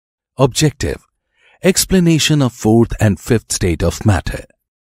Objective: explanation of fourth and fifth state of matter.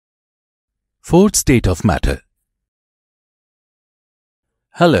 Fourth state of matter.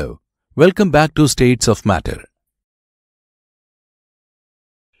 Hello, welcome back to States of Matter.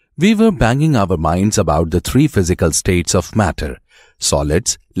 We were banging our minds about the three physical states of matter: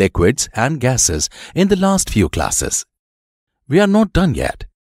 solids, liquids, and gases in the last few classes. We are not done yet.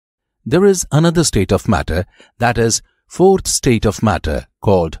 There is another state of matter, that is, fourth state of matter,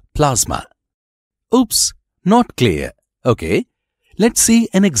 called plasma. Oops, not clear. Okay, let's see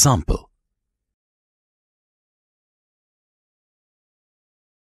an example.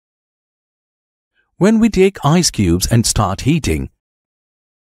 When we take ice cubes and start heating,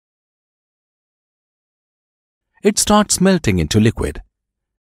 it starts melting into liquid.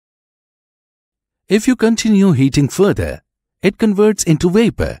 If you continue heating further, it converts into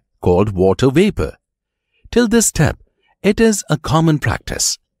vapor, called water vapor. Till this step, it is a common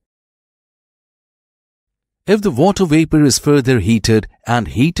practice. If the water vapor is further heated and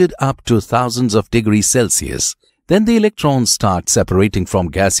heated up to thousands of degrees Celsius, then the electrons start separating from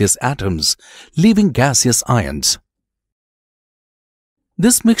gaseous atoms, leaving gaseous ions.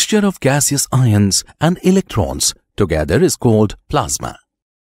 This mixture of gaseous ions and electrons together is called plasma.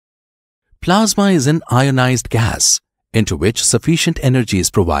 Plasma is an ionized gas into which sufficient energy is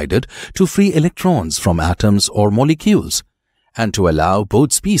provided to free electrons from atoms or molecules and to allow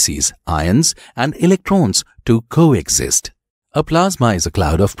both species, ions and electrons, to coexist. A plasma is a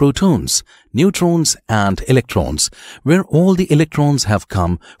cloud of protons, neutrons and electrons, where all the electrons have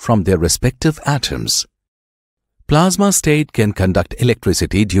come from their respective atoms. Plasma state can conduct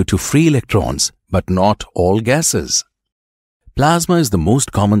electricity due to free electrons, but not all gases. Plasma is the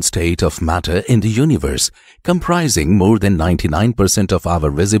most common state of matter in the universe, comprising more than 99% of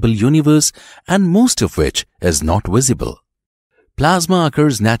our visible universe and most of which is not visible. Plasma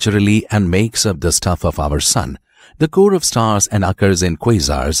occurs naturally and makes up the stuff of our sun, the core of stars, and occurs in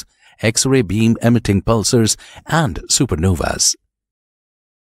quasars, X-ray beam emitting pulsars, and supernovas.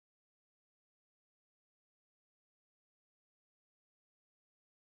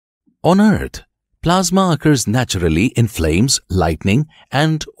 On Earth, plasma occurs naturally in flames, lightning,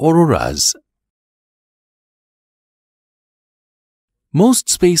 and auroras. Most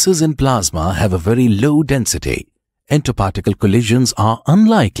spaces in plasma have a very low density. Interparticle collisions are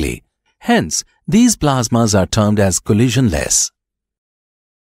unlikely. Hence, these plasmas are termed as collisionless.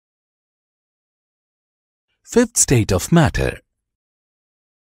 Fifth state of matter.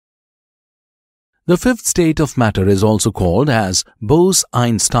 The fifth state of matter is also called as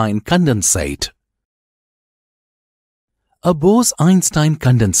Bose-Einstein Condensate. A Bose-Einstein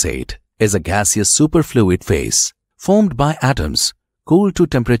condensate is a gaseous superfluid phase formed by atoms cooled to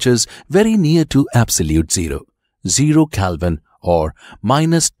temperatures very near to absolute zero, 0 Kelvin or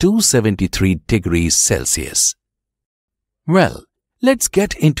minus 273 degrees Celsius. Well, let's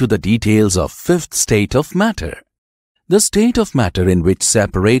get into the details of fifth state of matter. The state of matter in which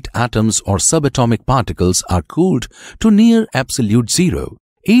separate atoms or subatomic particles are cooled to near absolute zero.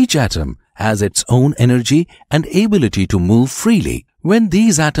 Each atom has its own energy and ability to move freely. When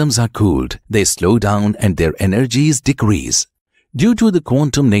these atoms are cooled, they slow down and their energies decrease. Due to the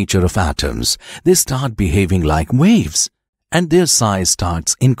quantum nature of atoms, they start behaving like waves, and their size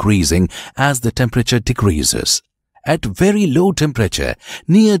starts increasing as the temperature decreases. At very low temperature,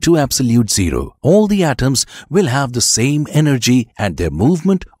 near to absolute zero, all the atoms will have the same energy and their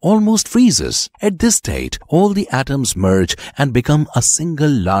movement almost freezes. At this state, all the atoms merge and become a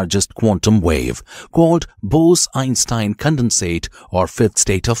single largest quantum wave called Bose-Einstein Condensate or fifth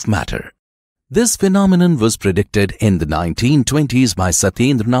state of matter. This phenomenon was predicted in the 1920s by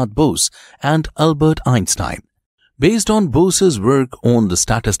Satyendranath Bose and Albert Einstein, based on Bose's work on the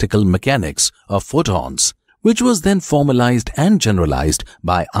statistical mechanics of photons, which was then formalized and generalized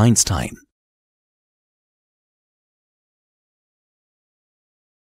by Einstein.